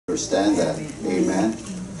Understand that. Amen.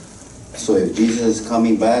 So if Jesus is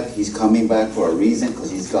coming back, he's coming back for a reason,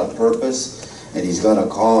 because he's got purpose and he's got a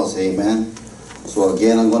cause. Amen. So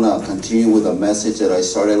again, I'm going to continue with a message that I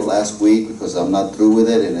started last week, because I'm not through with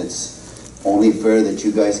it, and it's only fair that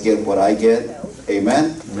you guys get what I get.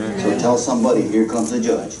 Amen. So tell somebody, here comes the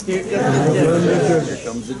judge.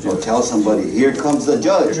 So tell somebody, here comes the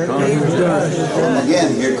judge. And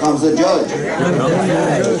again, here comes the judge.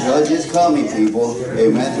 The judge is coming, people.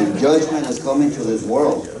 Amen. And judgment is coming to this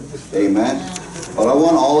world. Amen. But I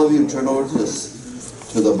want all of you to turn over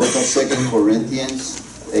to the book of 2 Corinthians.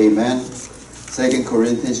 Amen. 2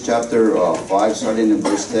 Corinthians chapter 5, starting in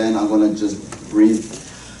verse 10. I'm going to just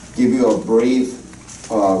give you a brief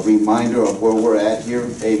reminder of where we're at here.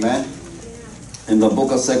 Amen. In the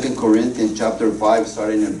book of 2 Corinthians chapter 5,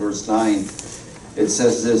 starting in verse 9, it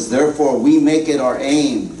says this: "Therefore we make it our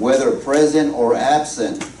aim, whether present or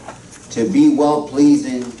absent, to be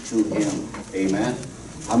well-pleasing to him." Amen.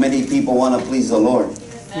 How many people want to please the Lord?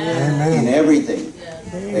 Amen. In everything.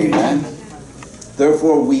 Amen.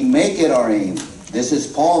 Therefore we make it our aim. This is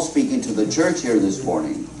Paul speaking to the church here this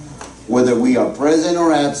morning. Whether we are present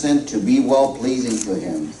or absent, to be well-pleasing to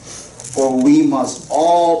him. For we must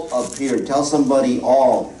all appear. Tell somebody,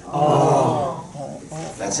 all. All.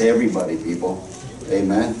 That's everybody, people.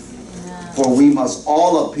 Amen. For we must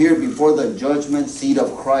all appear before the judgment seat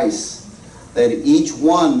of Christ, that each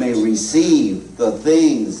one may receive the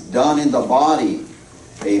things done in the body.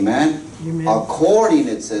 Amen. According,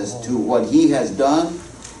 it says, to what he has done,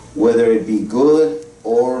 whether it be good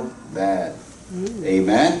or bad.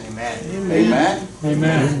 Amen. Amen. Amen.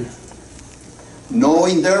 Amen.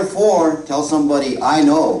 Knowing therefore, tell somebody, I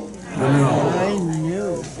know. I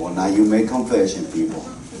know. Well, now you make confession, people.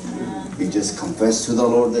 You just confess to the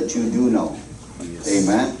Lord that you do know.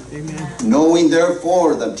 Amen. Amen. Knowing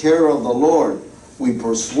therefore the terror of the Lord, we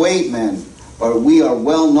persuade men, but we are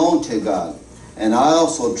well known to God. And I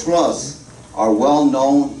also trust are well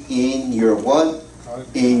known in your what?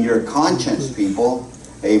 In your conscience, people.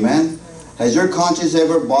 Amen. Has your conscience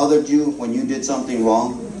ever bothered you when you did something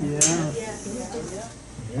wrong? Yeah.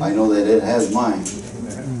 I know that it has mine.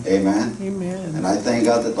 Amen. Amen. And I thank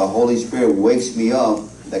God that the Holy Spirit wakes me up,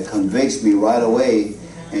 that convicts me right away,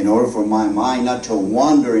 in order for my mind not to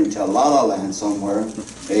wander into la la land somewhere.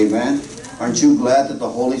 Amen. Aren't you glad that the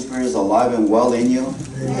Holy Spirit is alive and well in you?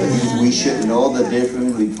 That we should know the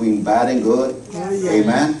difference between bad and good.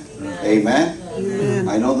 Amen. Amen. Amen.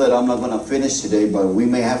 I know that I'm not going to finish today, but we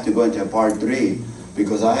may have to go into part 3,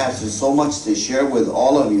 because I have so much to share with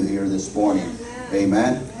all of you here this morning.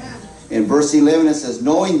 Amen. In verse 11 it says,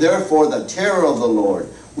 "Knowing therefore the terror of the Lord,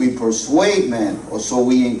 we persuade men," or so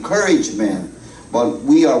we encourage men, "but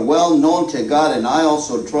we are well known to God, and I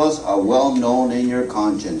also trust are well known in your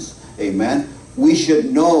conscience." Amen. We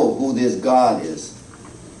should know who this God is.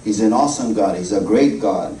 He's an awesome God. He's a great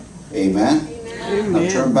God. Amen. Amen. Now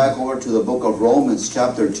turn back over to the book of Romans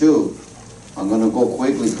chapter 2. I'm going to go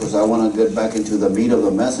quickly because I want to get back into the meat of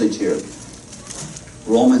the message here.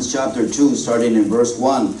 Romans chapter 2, starting in verse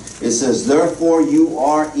 1. It says, "Therefore you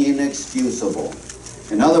are inexcusable."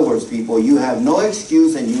 In other words, people, you have no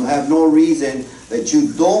excuse and you have no reason that you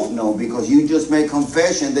don't know, because you just make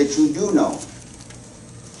confession that you do know.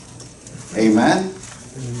 Amen?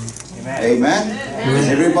 Amen. Amen. Is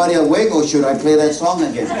everybody awake, or should I play that song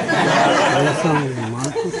again?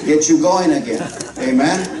 Get you going again.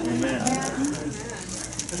 Amen. Amen.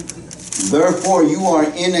 "Therefore you are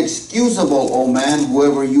inexcusable, O man,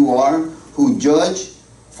 whoever you are, who judge.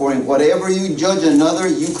 For in whatever you judge another,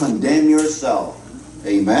 you condemn yourself."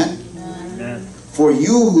 Amen. Amen. "For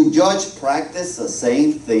you who judge practice the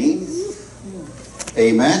same things."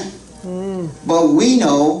 Amen. "But we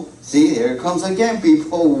know," see, here it comes again,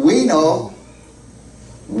 people. We know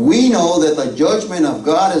that the judgment of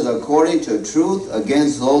God is according to truth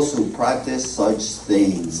against those who practice such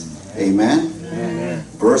things. Amen. Amen.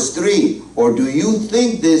 Verse 3, "Or do you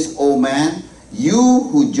think this, O man, you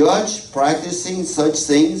who judge practicing such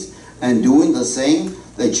things and doing the same,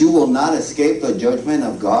 that you will not escape the judgment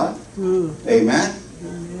of God?" Amen.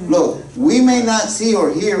 Look, we may not see or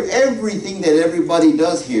hear everything that everybody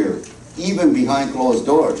does here, even behind closed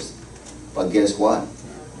doors. But guess what?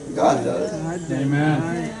 God does.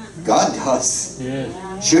 Amen. God does. Yes.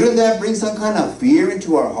 Shouldn't that bring some kind of fear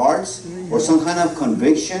into our hearts, or some kind of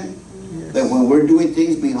conviction, that when we're doing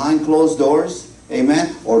things behind closed doors,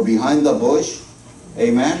 amen, or behind the bush,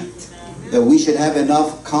 amen, that we should have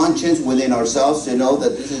enough conscience within ourselves to know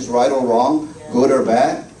that this is right or wrong, good or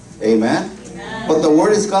bad? Amen. But the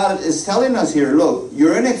Word of God is telling us here, look,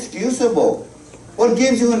 you're inexcusable. What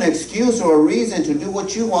gives you an excuse or a reason to do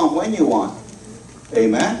what you want when you want?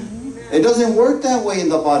 Amen? It doesn't work that way in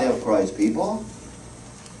the body of Christ, people.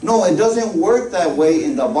 No, it doesn't work that way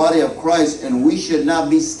in the body of Christ, and we should not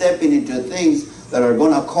be stepping into things that are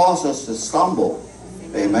going to cause us to stumble.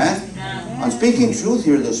 Amen? I'm speaking truth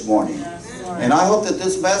here this morning. And I hope that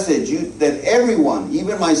this message, that everyone,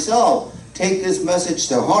 even myself, take this message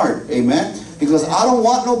to heart. Amen? Because I don't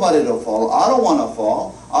want nobody to fall. I don't want to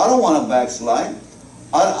fall. I don't want to backslide.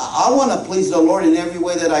 I want to please the Lord in every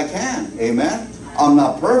way that I can. Amen? I'm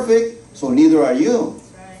not perfect, so neither are you.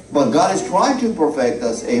 But God is trying to perfect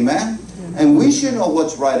us. Amen? And we should know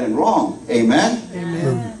what's right and wrong. Amen?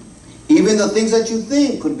 Amen. Even the things that you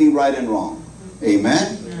think could be right and wrong.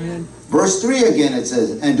 Amen? Amen. Verse 3 again it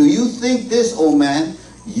says, and do you think this, O man,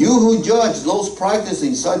 you who judge those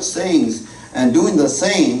practicing such things and doing the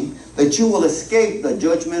same, that you will escape the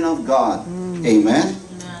judgment of God? Amen?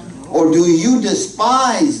 Or do you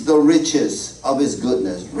despise the riches of His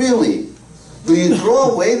goodness? Really? Do you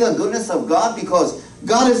throw away the goodness of God? Because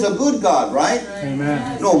God is a good God, right?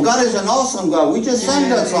 Amen. No, God is an awesome God. We just sang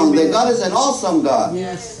that song, that God is an awesome God.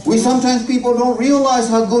 Yes. We sometimes people don't realize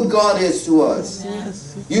how good God is to us.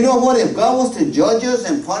 Yes. You know what? If God was to judge us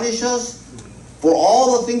and punish us for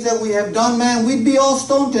all the things that we have done, man, we'd be all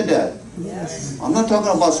stoned to death. Yes. I'm not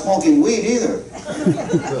talking about smoking weed either.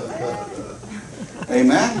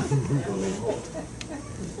 Amen?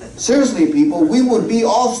 Seriously, people, we would be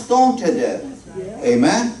all stoned to death.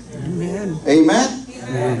 Amen? Amen. Amen?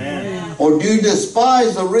 Amen. Or do you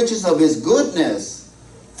despise the riches of His goodness,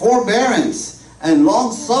 forbearance, and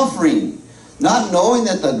long-suffering, not knowing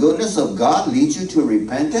that the goodness of God leads you to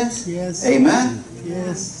repentance? Yes. Amen?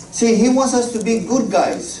 Yes. See, He wants us to be good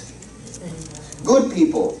guys, good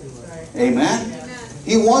people. Amen?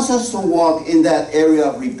 He wants us to walk in that area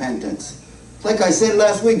of repentance. Like I said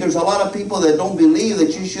last week, there's a lot of people that don't believe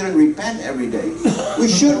that you shouldn't repent every day. We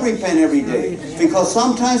should repent every day, because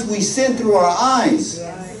sometimes we sin through our eyes.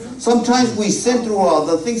 Sometimes we sin through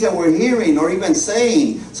the things that we're hearing or even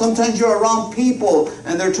saying. Sometimes you're around people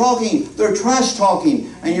and they're talking, they're trash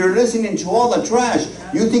talking, and you're listening to all the trash.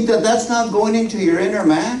 You think that that's not going into your inner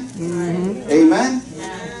man? Mm-hmm. Amen?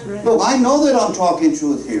 Look, I know that I'm talking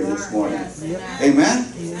truth here this morning. Amen?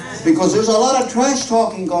 Because there's a lot of trash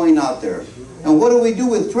talking going out there. And what do we do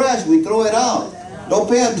with trash? We throw it out. Don't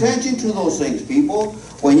pay attention to those things, people.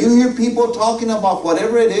 When you hear people talking about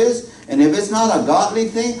whatever it is, and if it's not a godly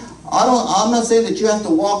thing, I'm not saying that you have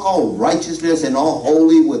to walk all righteousness and all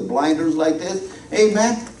holy with blinders like this.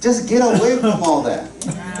 Amen. Just get away from all that.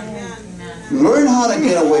 Learn how to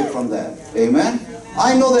get away from that. Amen.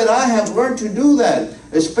 I know that I have learned to do that,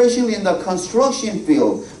 especially in the construction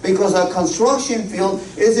field, because a construction field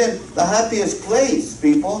isn't the happiest place,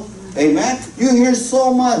 people. Amen. You hear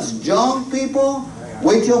so much junk, people.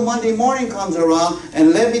 Wait till Monday morning comes around,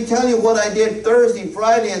 and let me tell you what I did Thursday,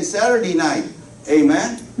 Friday, and Saturday night.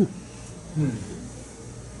 Amen.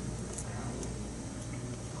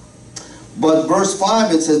 But verse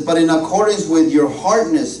 5 it says, but in accordance with your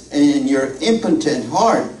hardness and your impotent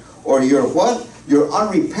heart, or your what? Your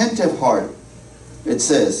unrepentant heart, it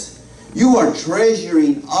says, you are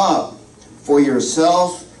treasuring up for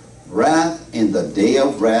yourselves wrath in the day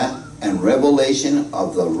of wrath and revelation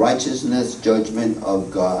of the righteousness judgment of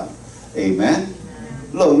God. Amen.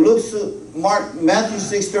 Look, Matthew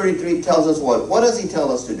 6:33 tells us what? What does He tell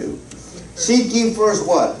us to do? Seek ye first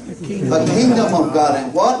what? The kingdom of God,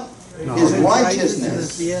 and what? His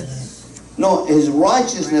righteousness. Yes. No, His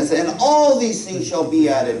righteousness, and all these things shall be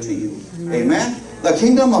added to you. Amen. The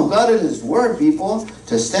kingdom of God is His word, people.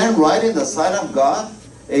 To stand right in the sight of God.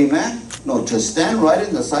 Amen. No, to stand right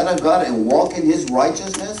in the sight of God and walk in His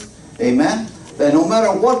righteousness. Amen. That no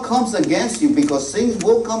matter what comes against you, because things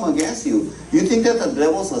will come against you. You think that the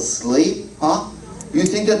devil's asleep? Huh? You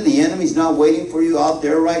think that the enemy's not waiting for you out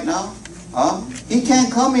there right now? Huh? He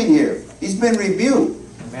can't come in here. He's been rebuked.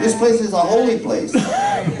 Amen. This place is a holy place.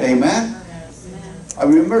 Amen. I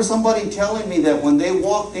remember somebody telling me that when they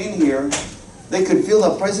walked in here, they could feel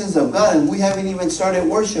the presence of God, and we haven't even started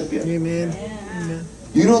worship yet. Amen. Amen.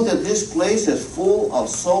 You know that this place is full of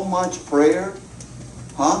so much prayer?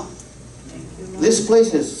 Huh? This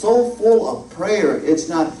place is so full of prayer, it's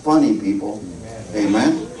not funny, people.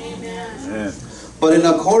 Amen. Amen. But in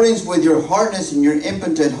accordance with your hardness and your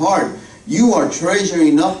impotent heart, you are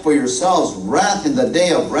treasuring up for yourselves wrath in the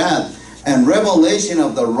day of wrath and revelation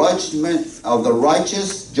of the righteous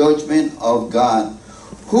judgment of God,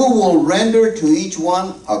 who will render to each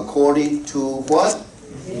one according to what?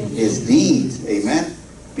 His deeds. Amen.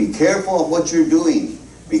 Be careful of what you're doing.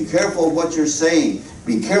 Be careful of what you're saying.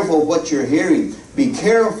 Be careful of what you're hearing. Be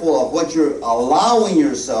careful of what you're allowing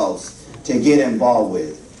yourselves to get involved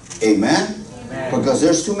with. Amen? Because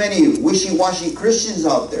there's too many wishy-washy Christians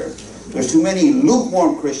out there. There's too many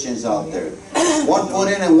lukewarm Christians out there. One foot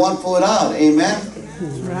in and one foot out. Amen?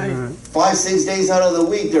 5-6 days out of the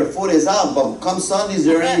week, their foot is out. But come Sundays,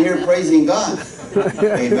 they're in here praising God.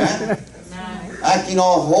 Amen? Acting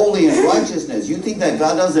all holy and righteousness. You think that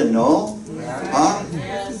God doesn't know? Huh?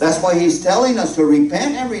 That's why He's telling us to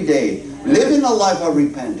repent every day. Live in a life of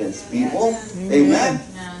repentance, people. Amen?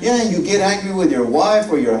 Yeah, you get angry with your wife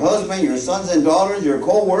or your husband, your sons and daughters, your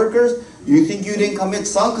co-workers. You think you didn't commit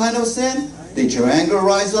some kind of sin? Did your anger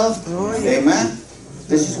rise up? Amen?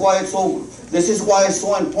 This is why it's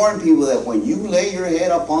so important, people, that when you lay your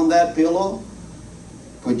head upon that pillow,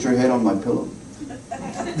 put your head on my pillow.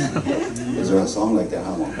 Is there a song like that?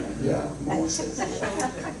 Huh, Mom? Yeah, Mom says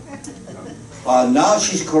now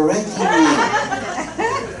she's correcting me.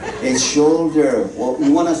 It's shoulder. Well,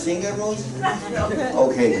 you want to sing it, Rose?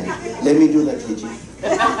 Okay, let me do the teaching.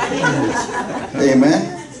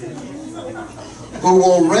 Amen. Who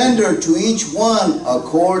will render to each one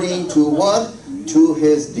according to what? To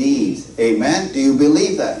his deeds. Amen. Do you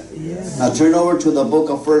believe that? Yes. Now turn over to the book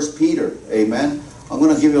of 1 Peter. Amen. I'm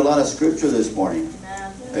going to give you a lot of scripture this morning.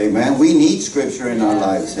 Amen. We need scripture in our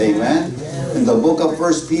lives. Amen. In the book of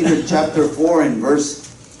 1 Peter chapter 4 and verse,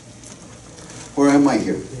 where am I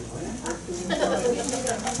here?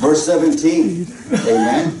 Verse 17.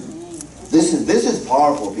 Amen. This is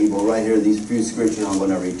powerful, people, right here. These few scriptures I'm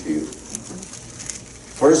going to read to you.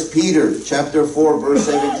 1 Peter chapter 4 verse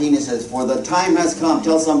 17, it says, for the time has come.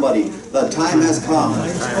 Tell somebody, the time has come.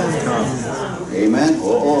 Amen.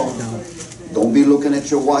 Don't be looking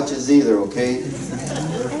at your watches either, okay?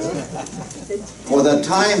 For the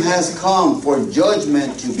time has come for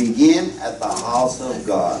judgment to begin at the house of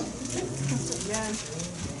God.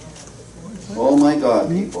 Oh my God,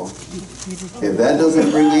 people. If that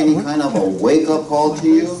doesn't bring any kind of a wake-up call to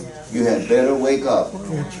you, you had better wake up.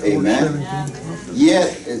 Amen.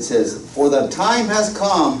 Yet, it says, for the time has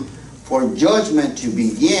come for judgment to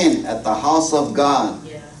begin at the house of God.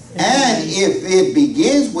 And if it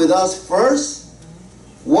begins with us first,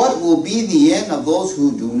 what will be the end of those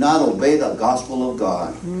who do not obey the gospel of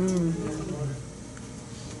God?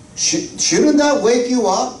 Shouldn't that wake you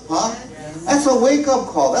up? Huh? That's a wake-up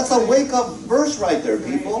call. That's a wake-up verse right there,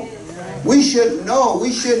 people. We should know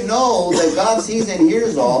that God sees and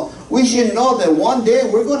hears all. We should know that one day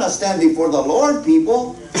we're going to stand before the Lord,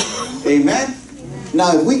 people. Amen.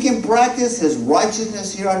 Now, if we can practice His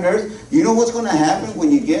righteousness here on earth, you know what's going to happen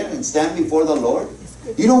when you get and stand before the Lord?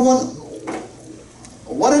 You know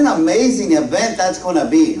what an amazing event that's going to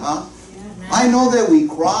be, huh? I know that we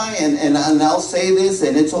cry, and I'll say this,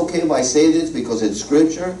 and it's okay if I say this because it's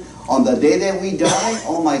scripture. On the day that we die,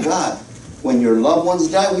 oh my God, when your loved ones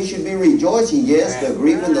die, we should be rejoicing. Yes, the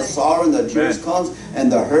grief and the sorrow and the tears comes and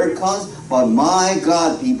the hurt comes. But my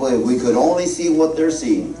God, people, if we could only see what they're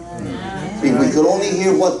seeing. If we could only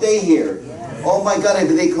hear what they hear. Oh my God, if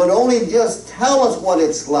they could only just tell us what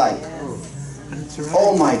it's like.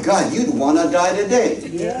 Oh my God, you'd want to die today.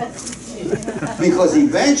 Because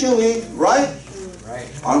eventually, right?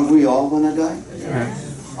 Aren't we all going to die?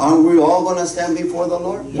 Aren't we all going to stand before the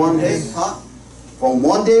Lord one day? Huh? From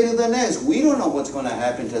one day to the next, we don't know what's going to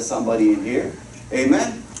happen to somebody in here.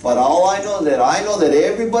 Amen? But all I know that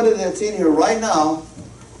everybody that's in here right now,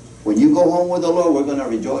 when you go home with the Lord, we're going to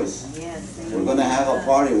rejoice. We're going to have a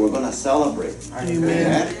party. We're going to celebrate.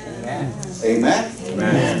 Amen? Amen?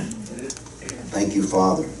 Amen. Thank you,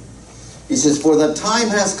 Father. He says, for the time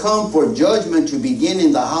has come for judgment to begin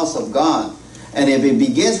in the house of God. And if it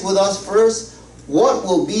begins with us first, what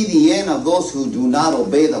will be the end of those who do not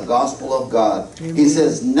obey the gospel of God? Amen. He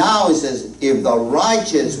says, if the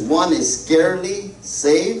righteous one is scarcely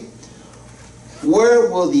saved, where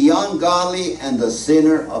will the ungodly and the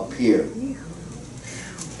sinner appear?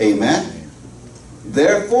 Amen.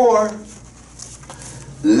 Therefore,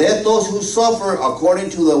 let those who suffer according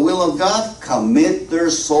to the will of God commit their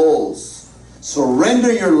souls.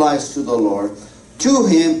 Surrender your lives to the Lord, to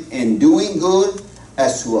Him in doing good,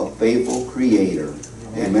 as to a faithful Creator.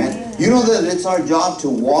 Amen. You know that it's our job to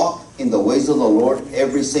walk in the ways of the Lord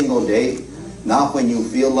every single day. Not when you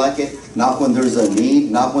feel like it. Not when there's a need.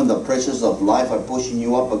 Not when the pressures of life are pushing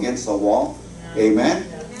you up against the wall. Amen.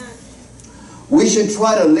 We should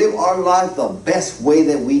try to live our life the best way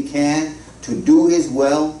that we can. To do His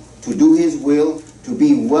will. To do His will. To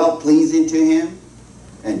be well-pleasing to Him.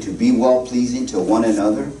 And to be well-pleasing to one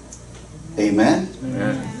another. Amen.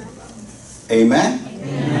 Amen. Amen?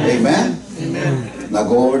 Amen. Amen? Amen. Now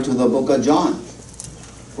go over to the book of John.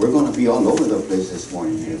 We're going to be all over the place this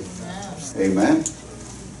morning here. Amen?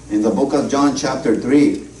 In the book of John chapter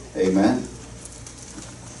 3. Amen?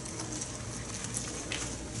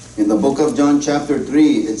 In the book of John chapter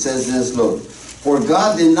 3, it says this, look. For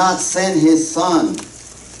God did not send his Son,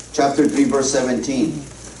 chapter 3, verse 17.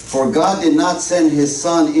 For God did not send his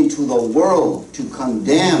Son into the world to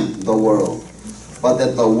condemn the world, but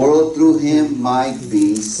that the world through him might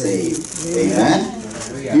be saved. Amen?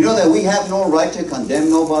 You know that we have no right to condemn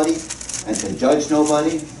nobody and to judge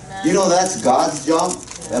nobody? You know that's God's job?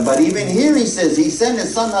 But even here he says he sent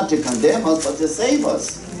his Son not to condemn us, but to save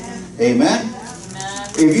us. Amen?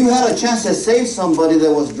 If you had a chance to save somebody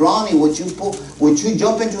that was drowning, would you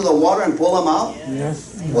jump into the water and pull them out? Yes.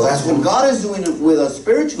 Well, that's what God is doing with us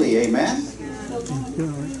spiritually, amen?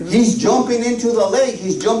 He's jumping into the lake.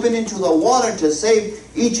 He's jumping into the water to save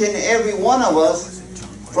each and every one of us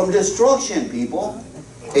from destruction, people.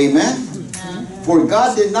 Amen? For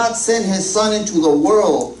God did not send his Son into the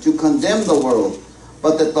world to condemn the world,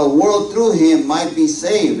 but that the world through him might be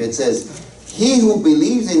saved. It says, he who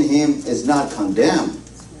believes in him is not condemned.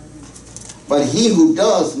 But he who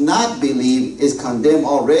does not believe is condemned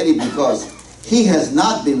already, because he has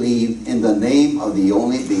not believed in the name of the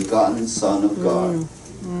only begotten Son of God.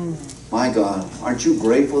 My God, aren't you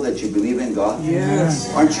grateful that you believe in God?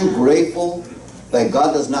 Yes. Aren't you grateful that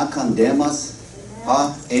God does not condemn us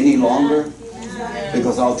any longer?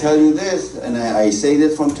 Because I'll tell you this, and I say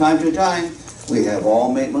this from time to time, we have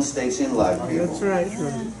all made mistakes in life, people. That's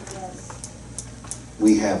right.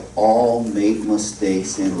 We have all made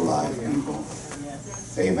mistakes in life, people.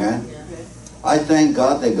 Amen. I thank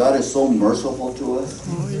God that God is so merciful to us.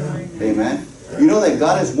 Amen. You know that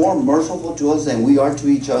God is more merciful to us than we are to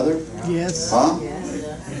each other? Yes. Huh?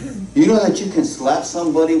 You know that you can slap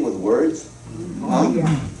somebody with words? Huh?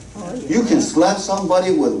 You can slap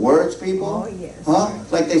somebody with words, people? Huh?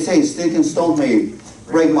 Like they say, stick and stone may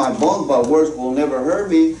break my bones, but words will never hurt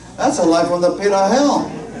me. That's a lie from the pit of hell.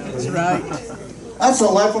 That's right. That's a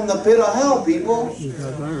lie from the pit of hell, people.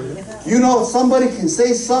 You know, somebody can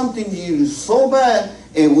say something to you so bad,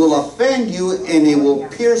 it will offend you and it will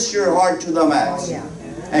pierce your heart to the max.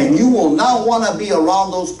 And you will not want to be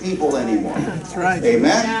around those people anymore. That's right.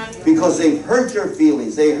 Amen? Because they hurt your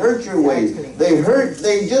feelings. They hurt your ways.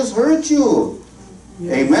 They just hurt you.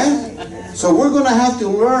 Amen? So we're going to have to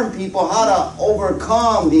learn, people, how to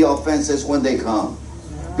overcome the offenses when they come.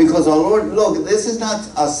 Because the Lord, look, this is not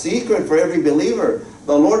a secret for every believer.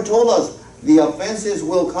 The Lord told us the offenses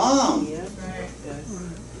will come.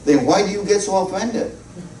 Then why do you get so offended?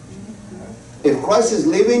 If Christ is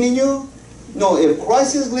living in you, no, if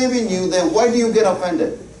Christ is living in you, then why do you get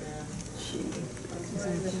offended?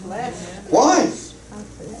 Why?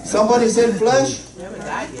 Somebody said flesh?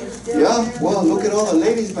 Yeah, well, look at all the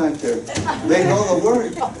ladies back there. They know the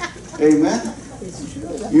word. Amen.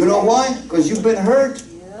 You know why? Because you've been hurt.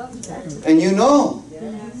 And you know.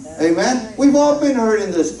 Amen. We've all been hurt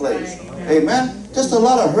in this place. Amen. Just a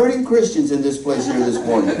lot of hurting Christians in this place here this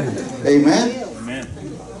morning. Amen.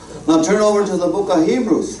 Now turn over to the book of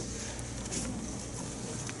Hebrews.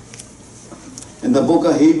 In the book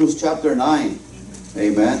of Hebrews chapter 9.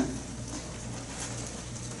 Amen.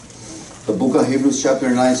 The book of Hebrews chapter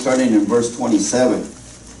 9 starting in verse 27.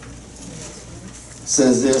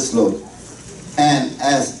 Says this, look. And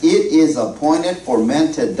as it is appointed for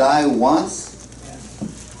men to die once,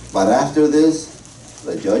 but after this,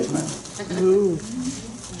 the judgment.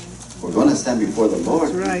 We're going to stand before the Lord,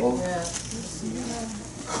 people.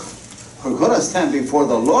 We're going to stand before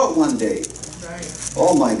the Lord one day.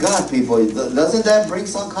 Oh my God, people. Doesn't that bring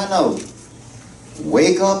some kind of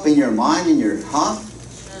wake up in your mind, in your heart?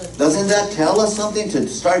 Doesn't that tell us something to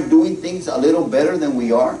start doing things a little better than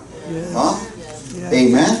we are? Huh?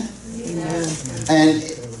 Amen?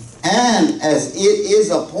 And as it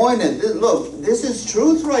is appointed, look, this is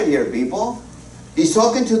truth right here, people. He's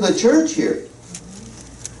talking to the church here.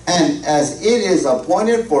 And as it is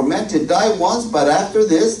appointed for men to die once, but after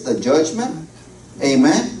this, the judgment.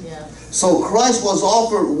 Amen. So Christ was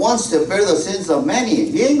offered once to bear the sins of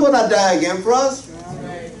many. He ain't going to die again for us.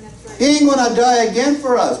 He ain't going to die again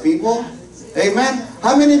for us, people. Amen.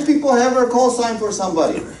 How many people have ever co-signed for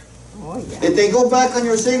somebody? Did they go back on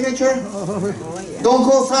your signature? Don't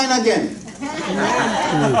co-sign again.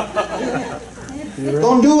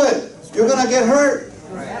 Don't do it. You're going to get hurt.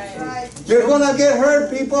 You're going to get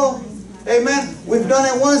hurt, people. Amen. We've done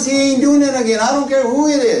it once. He ain't doing it again. I don't care who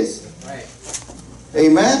it is.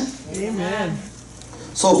 Amen. Amen.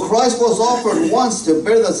 So Christ was offered once to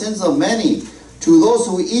bear the sins of many. To those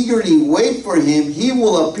who eagerly wait for him, he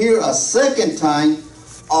will appear a second time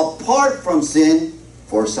apart from sin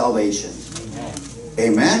for salvation.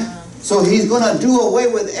 Amen. So he's going to do away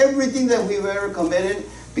with everything that we've ever committed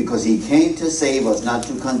because he came to save us, not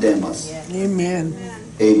to condemn us. Amen.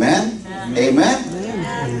 Amen.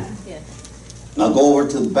 Amen. Now go over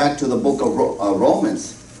to back to the book of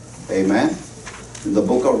Romans. Amen. In the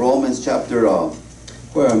book of Romans chapter,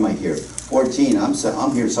 where am I here? 14. I'm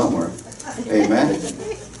here somewhere. Amen.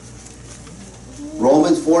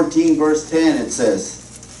 Romans 14 verse 10 it says,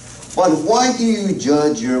 but why do you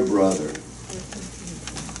judge your brother?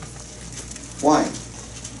 Why?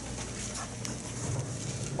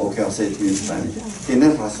 Okay, I'll say it to you in Spanish.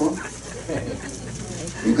 ¿Tienes razón?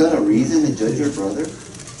 You got a reason to judge your brother?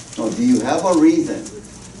 No, do you have a reason?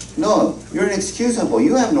 No, you're inexcusable.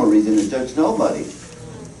 You have no reason to judge nobody.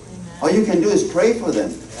 All you can do is pray for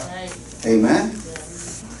them. Amen?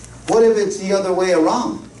 What if it's the other way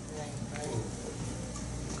around?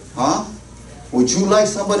 Huh? Would you like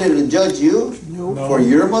somebody to judge you for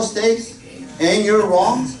your mistakes and your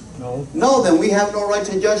wrongs? No, then we have no right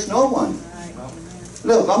to judge no one.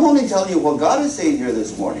 Look, I'm only telling you what God is saying here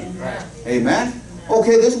this morning. Amen?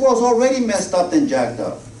 Okay, this world's already messed up and jacked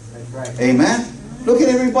up. Amen? Look at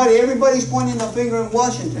everybody. Everybody's pointing the finger in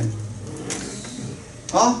Washington.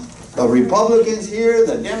 Huh? The Republicans here,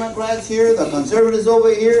 the Democrats here, the conservatives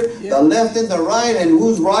over here, the left and the right, and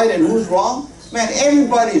who's right and who's wrong. Man,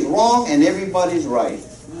 everybody's wrong and everybody's right.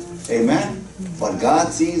 Amen? But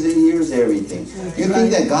God sees and hears everything. You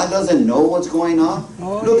think that God doesn't know what's going on?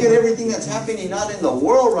 Look at everything that's happening out in the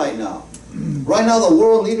world right now. Right now the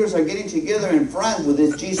world leaders are getting together in France with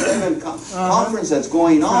this G7 conference that's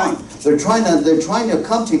going on. They're trying to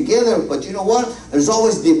come together, but you know what? There's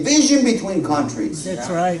always division between countries. That's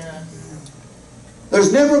right.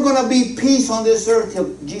 There's never going to be peace on this earth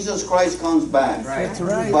till Jesus Christ comes back. That's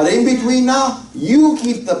right. But in between now, you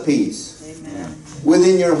keep the peace.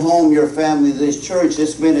 Within your home, your family, this church,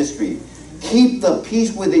 this ministry. Keep the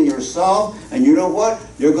peace within yourself, and you know what?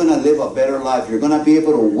 You're going to live a better life. You're going to be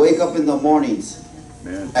able to wake up in the mornings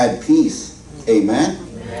at peace. Amen?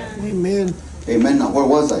 Amen. Amen. Now, where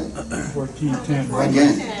was I? 14:10.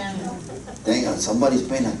 Again. Dang it, somebody's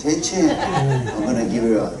paying attention. I'm going to give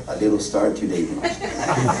you a little start today.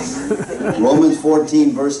 Romans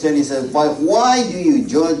 14 verse 10, he says, but why do you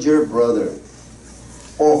judge your brother?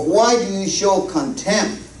 Or why do you show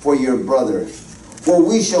contempt for your brother? For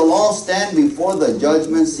we shall all stand before the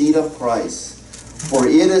judgment seat of Christ. For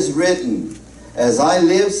it is written, as I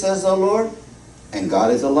live, says the Lord, and God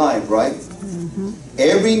is alive, right?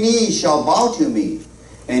 Every knee shall bow to me,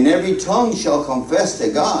 and every tongue shall confess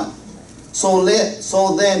to God. So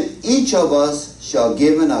then each of us shall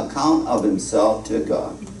give an account of himself to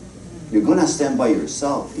God. You're going to stand by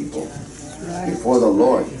yourself, people, before the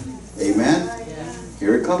Lord. Amen?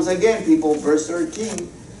 Here it comes again, people, verse 13.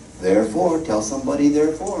 Therefore, tell somebody,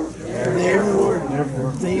 therefore. Therefore.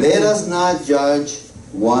 Let us not judge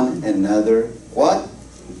one another. What?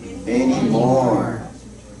 Anymore.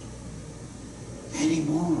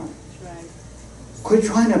 Anymore. Quit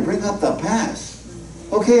trying to bring up the past.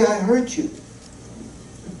 Okay, I hurt you.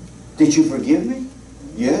 Did you forgive me?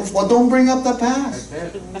 Yes. Well, don't bring up the past.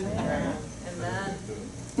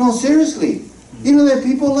 No, seriously. You know that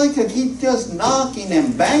people like to keep just knocking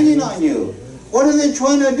and banging on you. What are they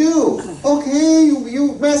trying to do? Okay,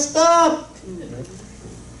 you messed up.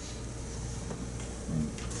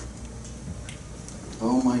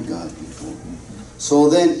 Oh my God, people. So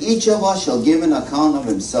then each of us shall give an account of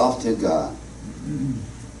himself to God.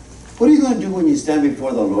 What are you going to do when you stand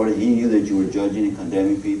before the Lord and he knew that you were judging and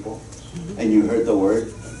condemning people? And you heard the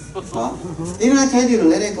word? Huh? Didn't I tell you to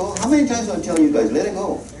let it go? How many times do I tell you guys, let it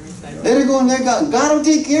go? Let it go and let God. God will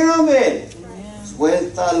take care of it.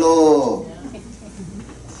 Suéltalo.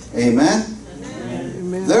 Amen?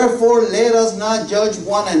 Amen. Therefore, let us not judge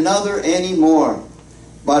one another anymore,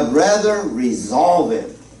 but rather resolve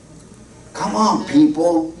it. Come on,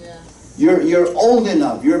 people. You're old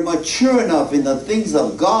enough, you're mature enough in the things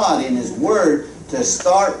of God, in His Word, to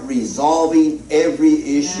start resolving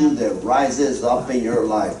every issue that rises up in your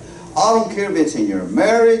life. I don't care if it's in your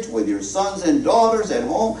marriage, with your sons and daughters at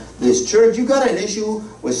home, this church. You got an issue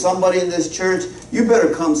with somebody in this church, you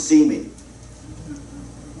better come see me.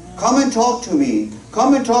 Come and talk to me.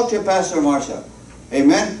 Come and talk to Pastor Marsha.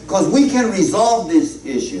 Amen? Because we can resolve these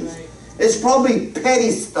issues. It's probably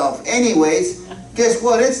petty stuff anyways. Guess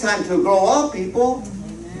what? It's time to grow up, people.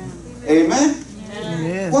 Amen?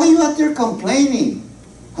 Amen. Why are you out there complaining?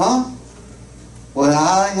 Huh? Well,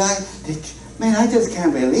 man, I just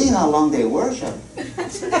can't believe how long they worship in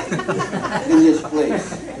this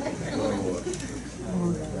place.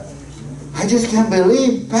 I just can't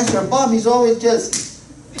believe Pastor Bob, he's always just...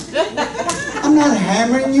 I'm not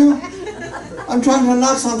hammering you. I'm trying to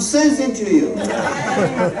knock some sense into you.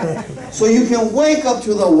 So you can wake up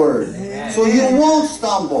to the Word. So you won't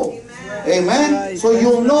stumble. Amen? So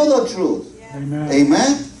you'll know the truth. Amen.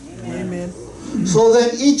 Amen? Amen. So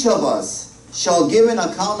then each of us shall give an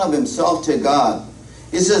account of himself to God.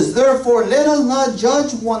 It says, therefore let us not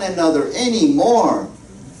judge one another anymore,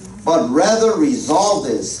 but rather resolve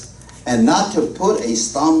this, and not to put a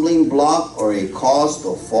stumbling block or a cause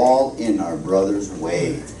to fall in our brother's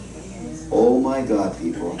way. Oh my God,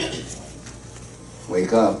 people.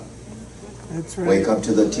 Wake up. That's right. Wake up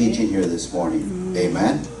to the teaching here this morning.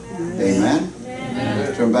 Amen? Amen?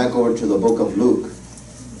 Amen. Turn back over to the book of Luke.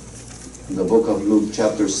 The book of Luke,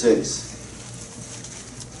 chapter 6.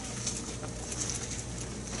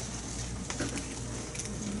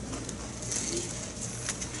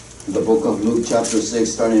 The book of Luke, chapter 6,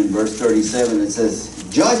 starting in verse 37, it says,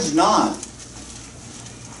 judge not,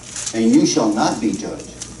 and you shall not be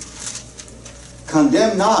judged.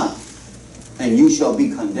 Condemn not, and you shall be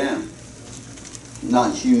condemned.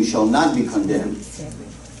 Not you shall not be condemned.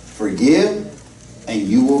 Forgive, and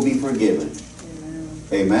you will be forgiven.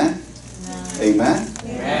 Amen? Amen?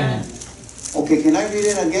 Amen. Okay, can I read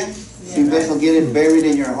it again? So you guys will get it buried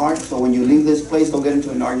in your heart, so when you leave this place, don't get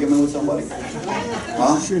into an argument with somebody.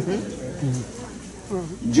 Huh?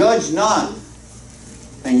 Judge not,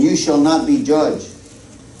 and you shall not be judged.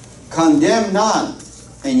 Condemn not,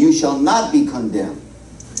 and you shall not be condemned.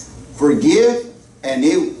 Forgive, and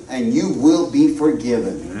you will be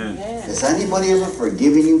forgiven. Amen. Has anybody ever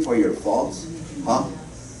forgiven you for your faults? Huh?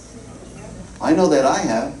 I know that I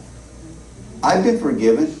have. I've been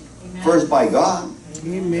forgiven. Amen. First by God.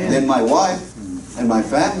 Amen. Then my wife and my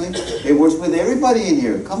family. It works with everybody in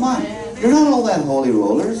here. Come on. You're not all that holy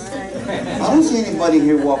rollers. I don't see anybody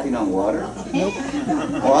here walking on water. Nope.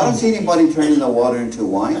 Or I don't see anybody turning the water into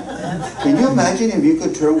wine. Can you imagine if you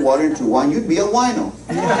could turn water into wine? You'd be a wino.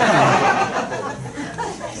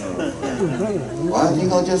 Well, I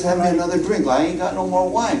think I'll just have me another drink. I ain't got no more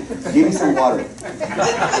wine. Give me some water.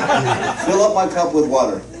 Fill up my cup with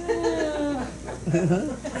water.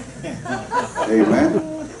 Amen.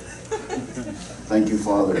 Thank you,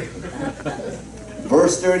 Father.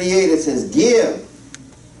 Verse 38, it says, give,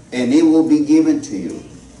 and it will be given to you.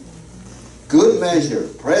 Good measure,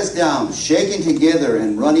 pressed down, shaken together,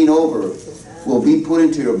 and running over, will be put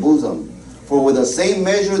into your bosom. For with the same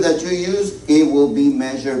measure that you use, it will be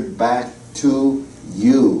measured back to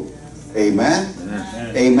you. Amen?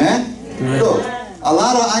 Amen? Amen? Look,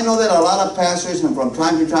 I know that a lot of pastors, and from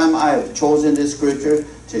time to time, I have chosen this scripture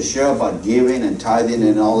to share about giving and tithing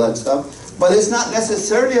and all that stuff. But it's not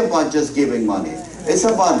necessarily about just giving money. It's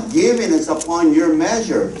about giving. It's upon your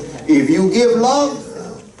measure. If you give love,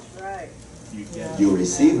 you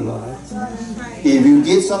receive love. If you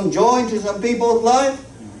give some joy to some people's life,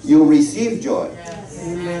 you'll receive joy.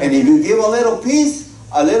 And if you give a little peace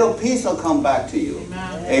will come back to you.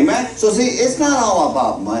 Amen? So see, it's not all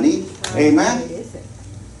about money. Amen?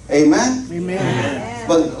 Amen? Amen.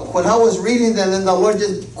 But when I was reading that, then the Lord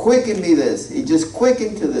just quickened me this. He just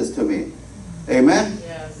quickened to me. Amen?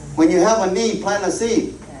 When you have a need, plant a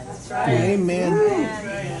seed. That's right. Amen.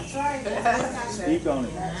 That's right. Speak on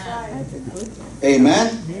it.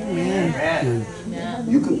 Amen? Amen.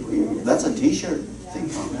 You can. That's a T-shirt.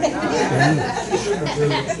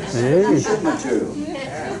 T-shirt material.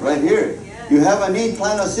 Right here. You have a need,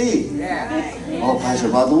 plant a seed. Oh, Pastor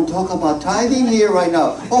Bob, don't talk about tithing here right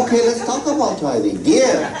now. Okay, let's talk about tithing.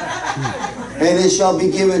 Give, and it shall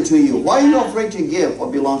be given to you. Why are you not afraid to give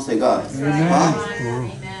what belongs to God? Huh?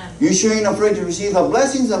 You sure ain't afraid to receive the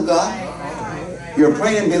blessings of God? You're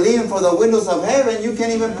praying and believing for the windows of heaven. You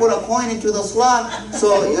can't even put a coin into the slot,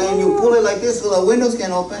 and you pull it like this so the windows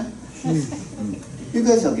can open. You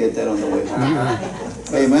guys will get that on the way home.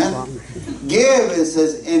 Amen. Give, it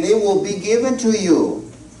says, and it will be given to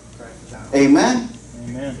you. Amen.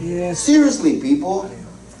 Amen. Yes. Seriously, people.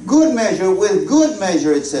 Good measure, with good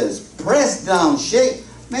measure, it says, press down, shake.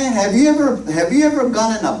 Man, have you ever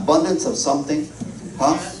gotten an abundance of something?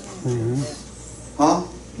 Huh? Huh?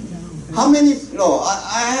 How many? No,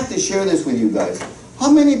 I have to share this with you guys. How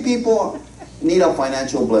many people need a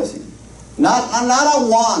financial blessing? Not a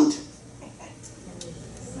want,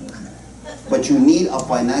 but you need a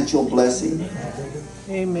financial blessing.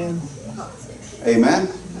 Amen. Amen.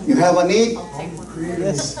 You have a need?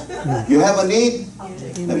 Yes. You have a need?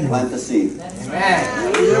 Then plant the seed.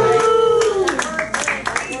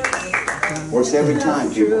 Works every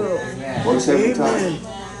time, people. Works every time.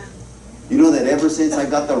 You know that ever since I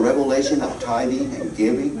got the revelation of tithing and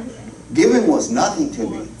giving was nothing to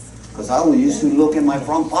me. Because I used to look in my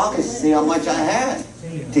front pockets to see how much I had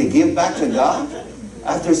to give back to God.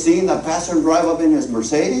 After seeing the pastor drive up in his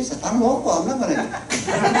Mercedes, I'm local, I'm not going to.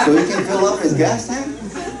 So he can fill up his gas tank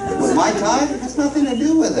with my tithe? It has nothing to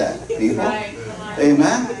do with that, people.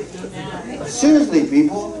 Amen? Seriously,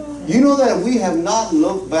 people. You know that we have not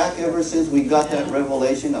looked back ever since we got that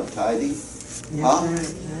revelation of tithing? Huh?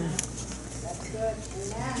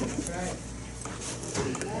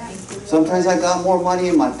 Sometimes I got more money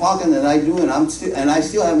in my pocket than I do, and I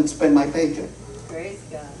still haven't spent my paycheck. Praise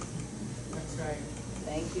God. That's right.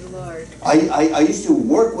 Thank you, Lord. I used to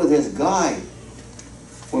work with this guy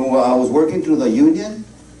when I was working through the union,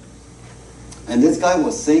 and this guy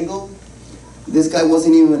was single. This guy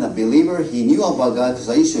wasn't even a believer. He knew about God because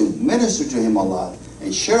I used to minister to him a lot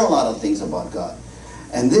and share a lot of things about God.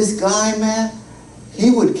 And this guy, man,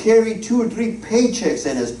 he would carry 2 or 3 paychecks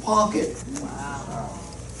in his pocket. Wow.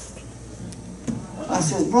 I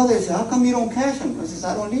says, brother, how come you don't cash them? I says,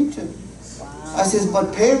 I don't need to. Wow. I says,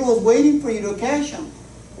 but payroll's waiting for you to cash them.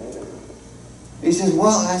 He says,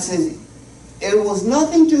 well, I says, it was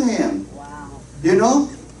nothing to him. Wow. You know?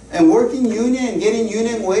 And working union and getting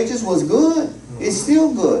union wages was good. It's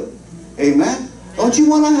still good. Amen? Don't you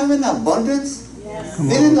want to have an abundance? Yes.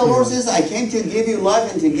 Didn't the Lord says, I came to give you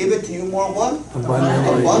life and to give it to you more what?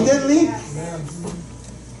 Abundantly?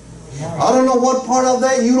 I don't know what part of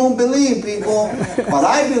that you don't believe, people. But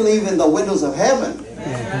I believe in the windows of heaven.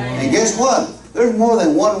 And guess what? There's more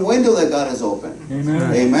than one window that God has opened.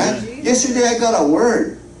 Amen. Amen? Yesterday I got a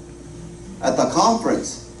word at the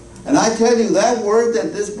conference. And I tell you, that word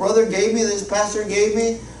that this brother gave me, this pastor gave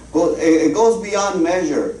me, it goes beyond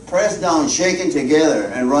measure. Pressed down, shaken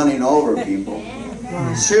together, and running over, people.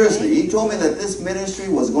 Seriously, he told me that this ministry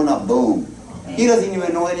was going to boom. He doesn't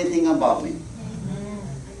even know anything about me.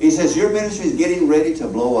 He says, your ministry is getting ready to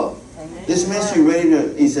blow up. This ministry ready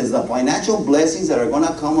to, he says, the financial blessings that are going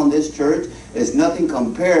to come on this church is nothing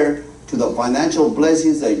compared to the financial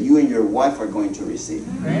blessings that you and your wife are going to receive.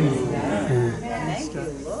 Thank you,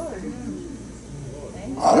 Lord.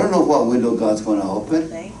 I don't know what window God's going to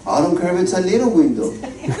open. I don't care if it's a little window.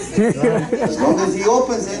 As long as He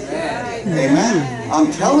opens it. Amen.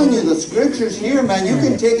 I'm telling you, the scriptures here, man, you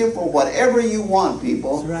can take it for whatever you want,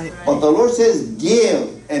 people. But the Lord says,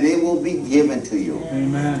 give, and it will be given to you.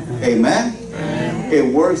 Amen. Amen.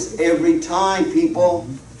 It works every time, people.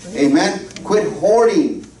 Amen. Quit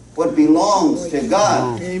hoarding what belongs to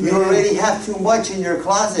God. You already have too much in your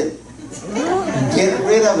closet. Get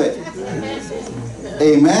rid of it.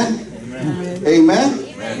 Amen. Amen.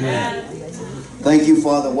 Thank you,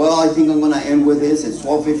 Father. Well, I think I'm going to end with this. It's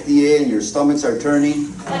 12:58 and your stomachs are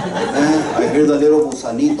turning. I hear the little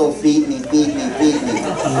gusanito, feed me, feed me, feed me.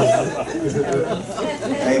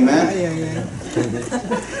 Amen.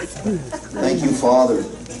 Thank you, Father.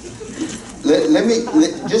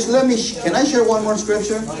 Can I share one more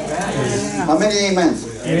scripture? How many amens?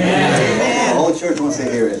 The whole church wants to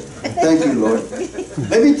hear it. Thank you, Lord.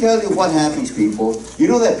 Let me tell you what happens, people. You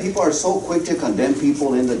know that people are so quick to condemn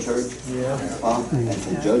people in the church? And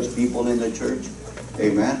to judge people in the church?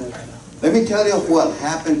 Amen. Let me tell you what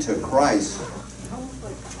happened to Christ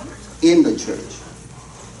in the church.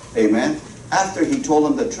 Amen. After He told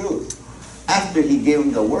them the truth. After He gave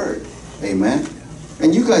them the word. Amen.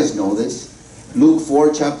 And you guys know this. Luke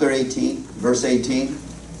 4, chapter 18, verse 18.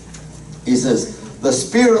 He says, the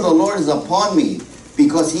Spirit of the Lord is upon me,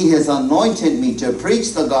 because He has anointed me to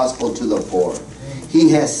preach the gospel to the poor. He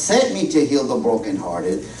has sent me to heal the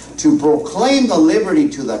brokenhearted, to proclaim the liberty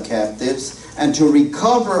to the captives, and to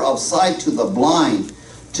recover of sight to the blind,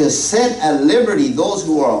 to set at liberty those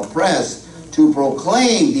who are oppressed, to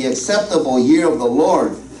proclaim the acceptable year of the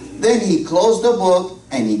Lord. Then He closed the book,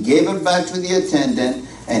 and He gave it back to the attendant,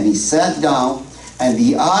 and He sat down, and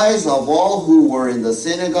the eyes of all who were in the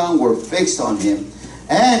synagogue were fixed on Him.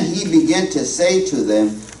 And He began to say to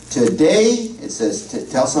them, today, it says,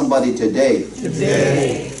 tell somebody today.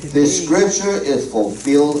 Today. This scripture is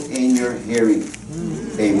fulfilled in your hearing.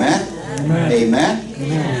 Amen? Amen. Amen?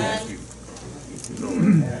 Amen.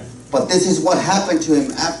 But this is what happened to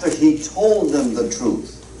Him after He told them the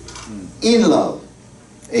truth. In love.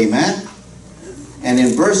 Amen? And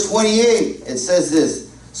in verse 28, it says this,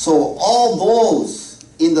 so all those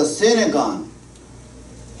in the synagogue,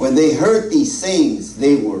 when they heard these things,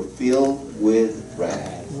 they were filled with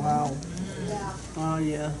wrath. Wow. Oh,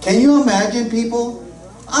 yeah. Can you imagine, people?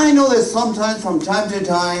 I know that sometimes, from time to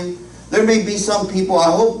time, there may be some people, I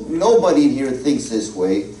hope nobody in here thinks this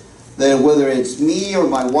way, that whether it's me or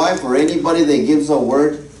my wife or anybody that gives a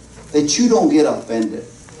word, that you don't get offended.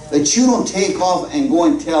 That you don't take off and go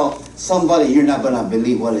and tell somebody you're not going to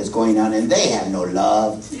believe what is going on, and they have no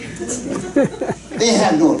love. They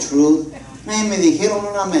have no truth. Man, me dijeron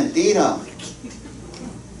una mentira.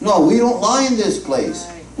 No, we don't lie in this place.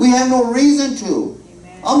 We have no reason to.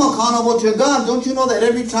 I'm accountable to God. Don't you know that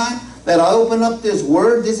every time that I open up this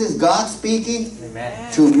word. This is God speaking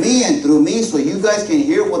to me and through me, so you guys can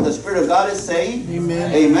hear what the Spirit of God is saying.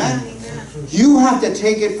 Amen. Amen. You have to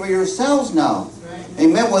take it for yourselves now.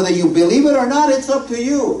 Amen. Whether you believe it or not, it's up to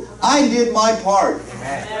you. I did my part.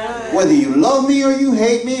 Whether you love me or you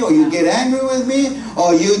hate me, or you get angry with me,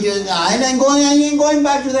 or you just, I ain't going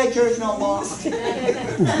back to that church no more.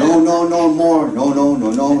 No more. No.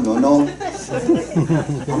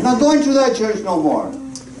 I'm not going to that church no more.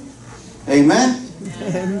 Amen.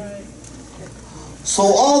 So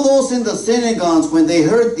all those in the synagogues, when they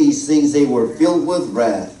heard these things, they were filled with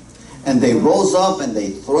wrath. And they rose up and they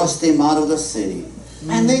thrust him out of the city.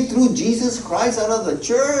 And they threw Jesus Christ out of the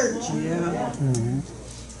church. Yeah.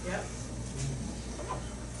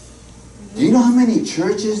 Do you know how many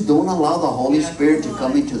churches don't allow the Holy Spirit to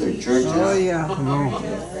come into their churches? Oh, yeah.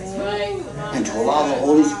 And to allow the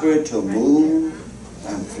Holy Spirit to move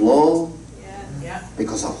and flow?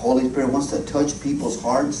 Because the Holy Spirit wants to touch people's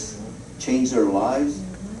hearts, change their lives,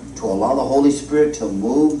 to allow the Holy Spirit to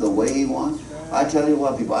move the way He wants. I tell you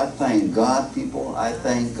what, people, I thank God, people. I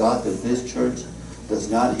thank God that this church does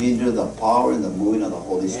not hinder the power and the moving of the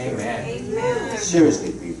Holy Spirit. Amen.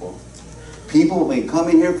 Seriously, people. People may come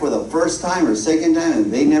in here for the first time or second time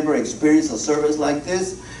and they never experienced a service like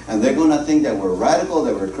this, and they're going to think that we're radical,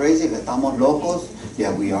 that we're crazy, que estamos locos.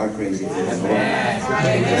 Yeah, we are crazy.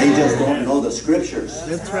 They just don't know the scriptures.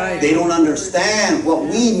 That's right. They don't understand what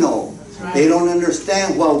we know. They don't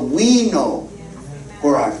understand what we know,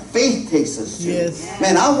 where our faith takes us to. Yes.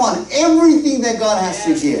 Man, I want everything that God has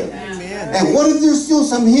to give. Amen. And what if there's still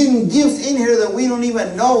some hidden gifts in here that we don't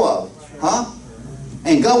even know of? Huh?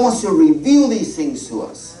 And God wants to reveal these things to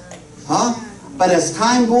us. Huh? But as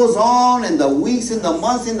time goes on and the weeks and the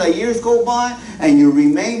months and the years go by and you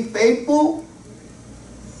remain faithful,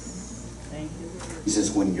 He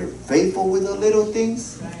says, when you're faithful with the little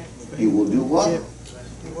things, He will do what?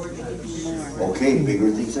 Okay,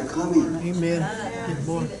 bigger things are coming. Amen.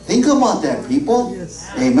 Think about that, people. Yes.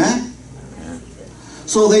 Amen.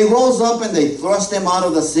 So they rose up and they thrust him out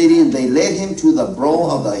of the city, and they led him to the brow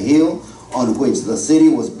of the hill on which the city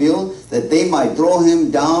was built, that they might throw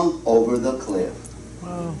him down over the cliff.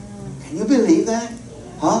 Wow. Can you believe that?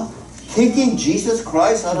 Huh? Kicking Jesus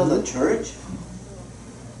Christ out of the church?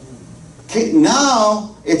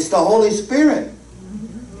 Now it's the Holy Spirit.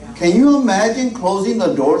 Can you imagine closing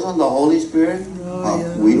the doors on the Holy Spirit?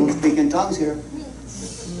 Yeah. We don't speak in tongues here.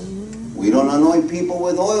 We don't anoint people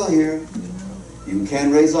with oil here. You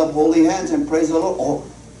can't raise up holy hands and praise the Lord.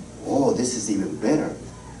 Oh, this is even better.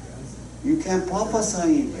 You can't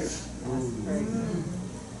prophesy in here.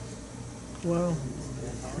 Wow.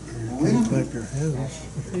 Wait a minute.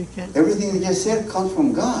 You can't. Everything that just said comes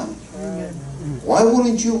from God. Why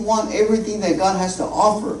wouldn't you want everything that God has to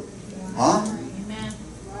offer? Huh?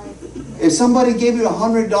 If somebody gave you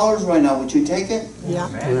 $100 right now, would you take it? Yeah.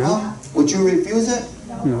 Huh? Would you refuse it?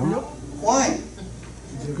 No. Why?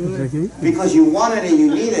 Good. Because you want it and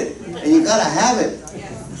you need it. And you got to have it.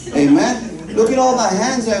 Amen? Look at all the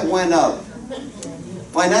hands that went up.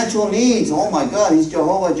 Financial needs. Oh my God, He's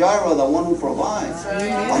Jehovah Jireh, the one who provides.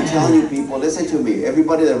 I'm telling you, people, listen to me.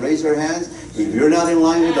 Everybody that raised their hands, if you're not in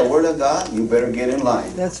line with the Word of God, you better get in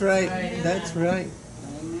line. That's right. That's right.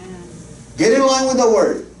 Get in line with the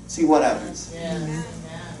Word. See what happens.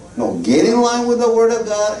 No, get in line with the Word of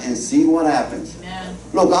God and see what happens.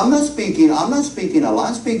 Look, I'm not speaking a lie.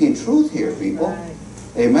 I'm speaking truth here, people.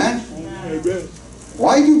 Amen? Amen.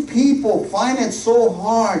 Why do people find it so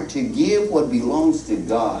hard to give what belongs to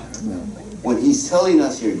God? When He's telling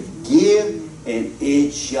us here, give and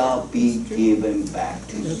it shall be given back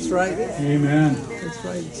to you. That's right. Amen. That's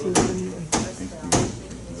right.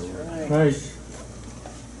 Right.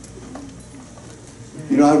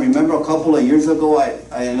 You know, I remember a couple of years ago, I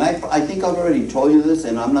think I've already told you this,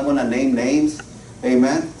 and I'm not going to name names.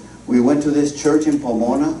 Amen. We went to this church in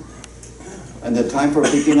Pomona, and the time for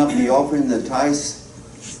picking up the offering, the tithes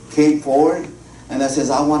came forward, and I says,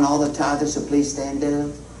 I want all the tithers to please stand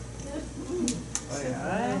up.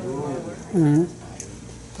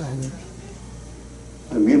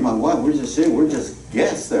 And me and my wife, we're just sitting, we're just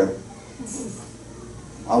guests there.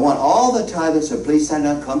 I want all the tithers to please stand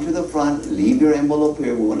up, come to the front, leave your envelope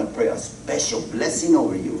here. We want to pray a special blessing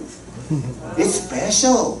over you. It's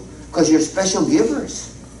special, because you're special givers.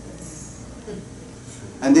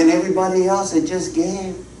 And then everybody else that just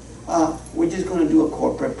gave, we're just going to do a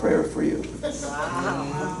corporate prayer for you.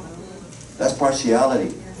 That's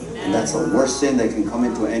partiality. And that's the worst sin that can come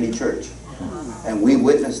into any church. And we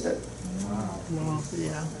witnessed it. Well,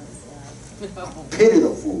 yeah. Pity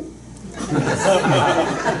the fool. That's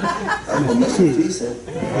what Mr. T said.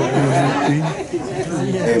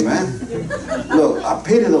 Amen. Look, I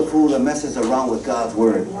pity the fool that messes around with God's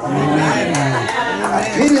word.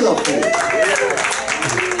 I pity the fool.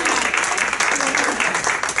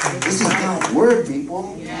 This is God's word,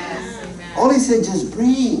 people. All he said, just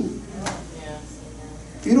bring.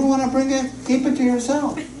 If you don't want to bring it, keep it to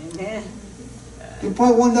yourself. You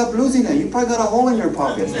probably wind up losing it. You probably got a hole in your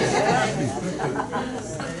pocket.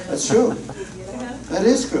 That's true. That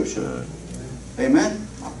is scripture. Amen.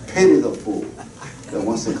 I pity the fool that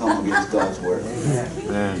wants to come against God's word.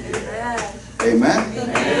 Amen.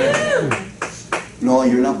 No,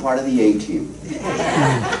 you're not part of the A team.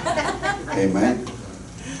 Amen.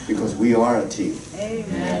 Because we are a team.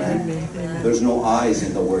 Amen. There's no I's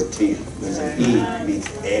in the word team. There's an E. It means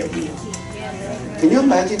everyone. Can you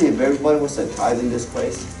imagine if everybody was a tithe in this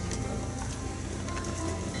place?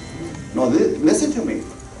 No, listen to me.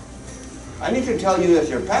 I need to tell you as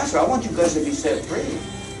your pastor, I want you guys to be set free.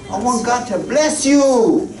 I want God to bless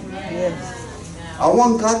you. I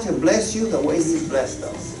want God to bless you the way He's blessed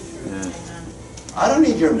us. I don't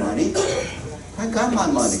need your money. I got my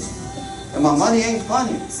money. And my money ain't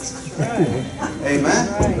funny. Amen?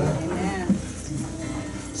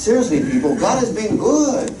 Seriously, people, God has been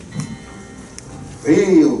good.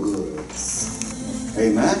 Real good.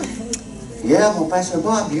 Amen? Yeah, well, Pastor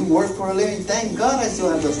Bob, you work for a living. Thank God I still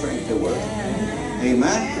have the strength to work.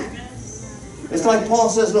 Amen? It's like Paul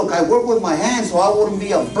says, look, I work with my hands so I wouldn't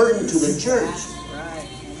be a burden to the church.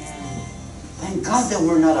 Thank God that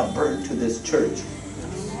we're not a burden to this church.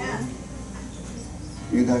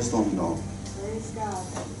 You guys don't know.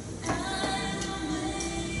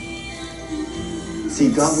 See,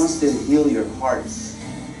 God wants to heal your hearts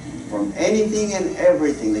from anything and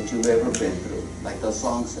everything that you've ever been through. Like the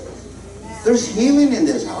song says. There's healing in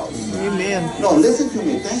this house. Amen. No, listen to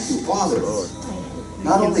me. Thank you, Father.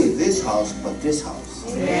 Not only this house, but this house.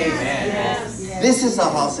 Amen. This is the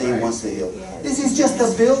house that He wants to heal. This is just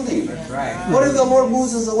a building. What if the Lord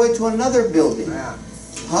moves us away to another building?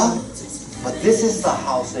 Huh? But this is the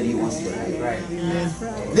house that He wants to heal.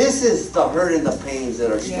 This is the hurt and the pains that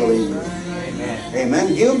are still in you.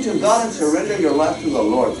 Amen. Give them to God and surrender your life to the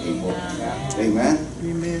Lord, people. Amen.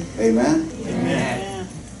 Amen. Amen.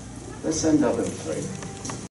 Let's end up and pray.